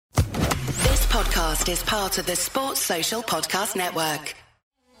podcast is part of the Sports Social Podcast Network.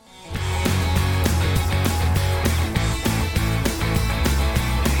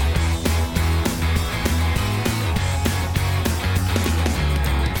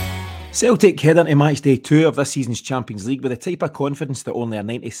 Celtic head into match day 2 of this season's Champions League with the type of confidence that only a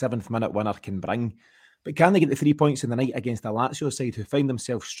 97th minute winner can bring. But can they get the 3 points in the night against a Lazio side who find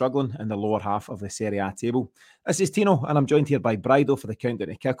themselves struggling in the lower half of the Serie A table? This is Tino, and I'm joined here by Brido for the Countdown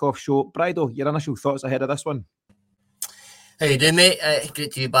to Kickoff show. Brido, your initial thoughts ahead of this one? How you doing, mate?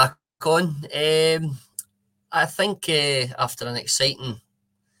 Great to be back on. I think after an exciting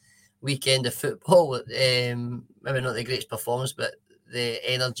weekend of football, maybe not the greatest performance, but the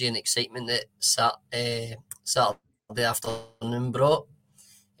energy and excitement that Saturday afternoon brought,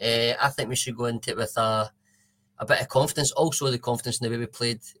 I think we should go into it with a bit of confidence. Also, the confidence in the way we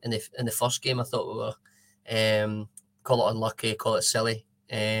played in the first game. I thought we were call it unlucky, call it silly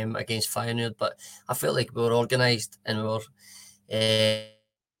against Feyenoord, but I felt like we were organised and we were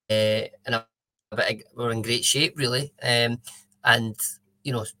in great shape, really. And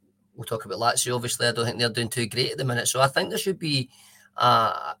you know, we'll talk about Lazio. Obviously, I don't think they're doing too great at the minute, so I think there should be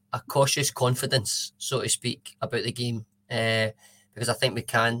a cautious confidence, so to speak, about the game, because I think we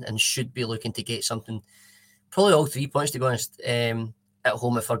can and should be looking to get something, probably all 3 points, to be honest, at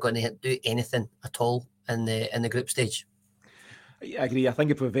home if we're going to do anything at all in the group stage. I agree. I think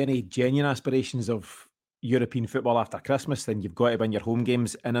if we have any genuine aspirations of European football after Christmas, then you've got to win your home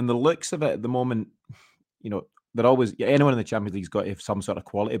games. And in the looks of it at the moment, you know, they're always, anyone in the Champions League's got to have some sort of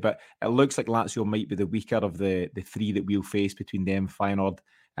quality, but it looks like Lazio might be the weaker of the three that we'll face between them, Feyenoord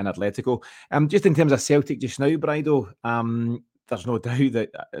and Atletico. Just in terms of Celtic just now, Brido, there's no doubt that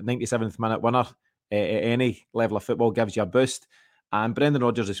a 97th minute winner at any level of football gives you a boost. And Brendan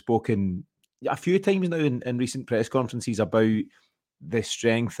Rodgers has spoken a few times now in recent press conferences about the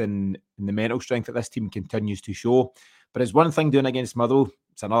strength and the mental strength that this team continues to show. But it's one thing doing against Motherwell,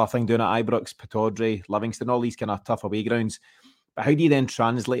 it's another thing doing at Ibrox, Pittodrie, Livingston, all these kind of tough away grounds. But how do you then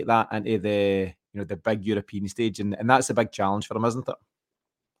translate that into the big European stage? And that's a big challenge for them, isn't it?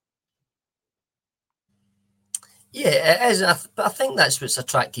 Yeah, it is. But I think that's what's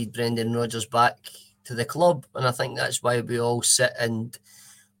attracted Brendan Rodgers back to the club. And I think that's why we all sit and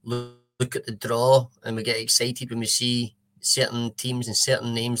look at the draw and we get excited when we see certain teams and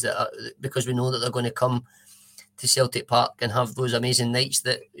certain names because we know that they're going to come to Celtic Park and have those amazing nights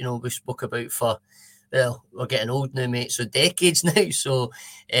that, you know, we spoke about for, well, we're getting old now, mate, so decades now. So,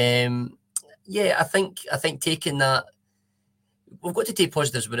 yeah, I think taking that, we've got to take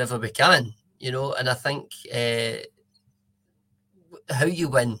positives wherever we can, you know, and I think how you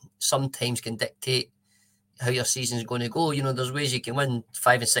win sometimes can dictate how your season's going to go. You know, there's ways you can win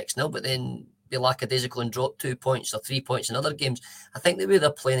 5 and 6-0, but then be lackadaisical and drop 2 points or 3 points in other games. I think the way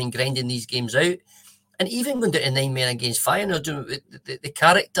they're playing and grinding these games out, and even going down to 9 men against Feyenoord, the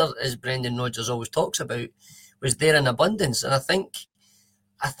character, as Brendan Rodgers always talks about, was there in abundance. And I think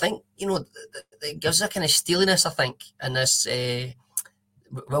you know, it gives a kind of steeliness, I think, and this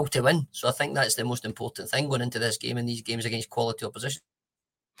will to win. So I think that's the most important thing going into this game and these games against quality opposition.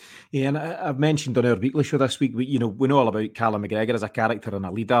 Yeah, and I've mentioned on our weekly show this week, we know all about Callum McGregor as a character and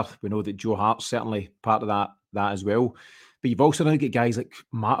a leader. We know that Joe Hart's certainly part of that as well. But you've also now got guys like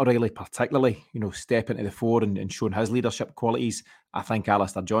Matt O'Reilly, particularly, you know, stepping to the fore and showing his leadership qualities. I think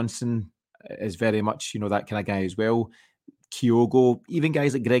Alistair Johnson is very much, you know, that kind of guy as well. Kyogo, even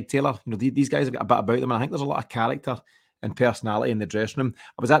guys like Greg Taylor, you know, these guys have got a bit about them. And I think there's a lot of character and personality in the dressing room.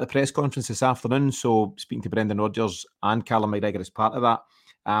 I was at the press conference this afternoon, so speaking to Brendan Rodgers and Callum McGregor as part of that.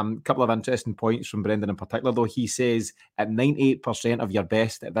 A couple of interesting points from Brendan in particular, though. He says at 98% of your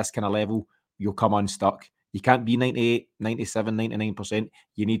best at this kind of level, you'll come unstuck. You can't be 98, 97, 99%.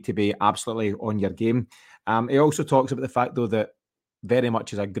 You need to be absolutely on your game. He also talks about the fact, though, that very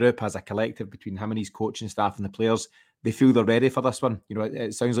much as a group, as a collective, between him and his coaching staff and the players, they feel they're ready for this one. You know,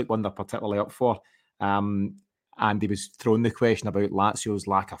 it sounds like one they're particularly up for. And he was throwing the question about Lazio's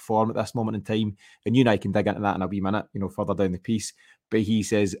lack of form at this moment in time. And you and I can dig into that in a wee minute, you know, further down the piece. But he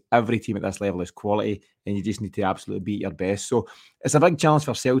says every team at this level is quality and you just need to absolutely be at your best. So it's a big challenge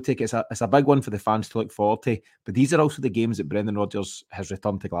for Celtic. It's a big one for the fans to look forward to. But these are also the games that Brendan Rodgers has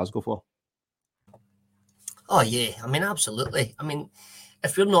returned to Glasgow for. Oh, yeah. I mean, absolutely. I mean,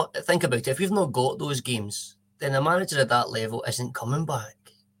 if we've not got those games, then a manager at that level isn't coming back.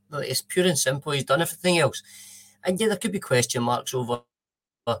 It's pure and simple. He's done everything else. And yeah, there could be question marks over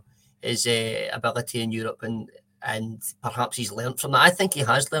his ability in Europe and perhaps he's learnt from that. I think he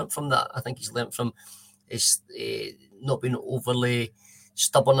has learnt from that. I think he's learnt from his not being overly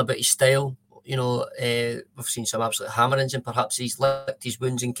stubborn about his style. You know, we've seen some absolute hammerings and perhaps he's licked his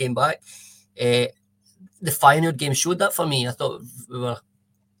wounds and came back. The Feyenoord game showed that for me. I thought we were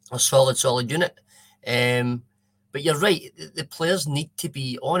a solid unit. But you're right, the players need to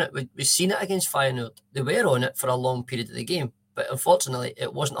be on it. We've seen it against Feyenoord. They were on it for a long period of the game, but unfortunately,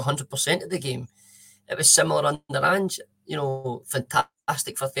 it wasn't 100% of the game. It was similar under Ange,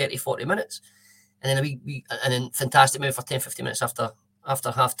 fantastic for 30, 40 minutes. And then fantastic move for 10, 15 minutes after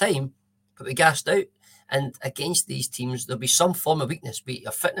half time, but we gassed out. And against these teams, there'll be some form of weakness, be it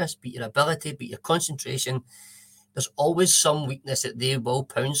your fitness, be it your ability, be it your concentration. There's always some weakness that they will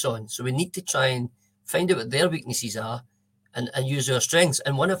pounce on. So we need to try and find out what their weaknesses are and use our strengths.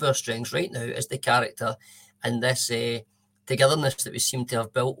 And one of our strengths right now is the character and this togetherness that we seem to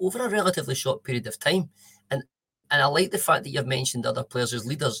have built over a relatively short period of time. And I like the fact that you've mentioned other players as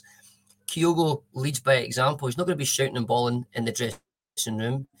leaders. Kyogo leads by example. He's not going to be shouting and bawling in the dressing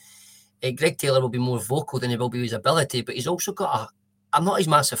room. Greg Taylor will be more vocal than he will be his ability, but he's also got I'm not his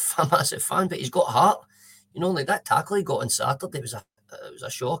massive fan, but he's got heart. Like that tackle he got on Saturday was a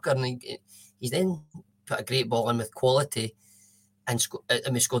shocker, and he's then put a great ball in with quality, and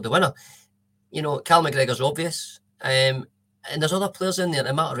we scored the winner. Cal McGregor's obvious, and there's other players in there.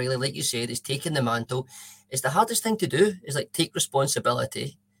 And Matt O'Reilly, like you said, is taking the mantle. It's the hardest thing to do, is like take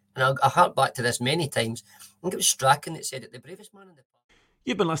responsibility. And I hark back to this many times. I think it was Strachan that said it, the bravest man in the park.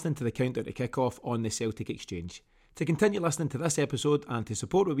 You've been listening to the Countdown to Kickoff on the Celtic Exchange. To continue listening to this episode and to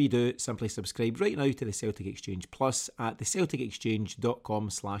support what we do, simply subscribe right now to the Celtic Exchange Plus at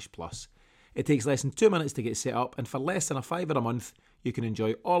thecelticexchange.com/plus. It takes less than 2 minutes to get set up, and for less than $5 a month, you can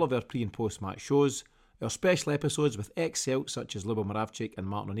enjoy all of our pre- and post-match shows, our special episodes with ex-Celts such as Lubo Moravcik and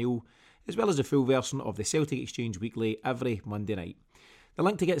Martin O'Neill, as well as a full version of the Celtic Exchange Weekly every Monday night. The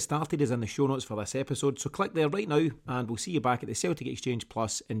link to get started is in the show notes for this episode, so click there right now and we'll see you back at the Celtic Exchange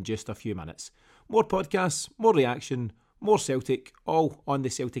Plus in just a few minutes. More podcasts, more reaction, more Celtic, all on the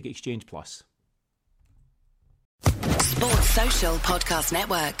Celtic Exchange Plus. Sports Social Podcast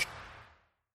Network.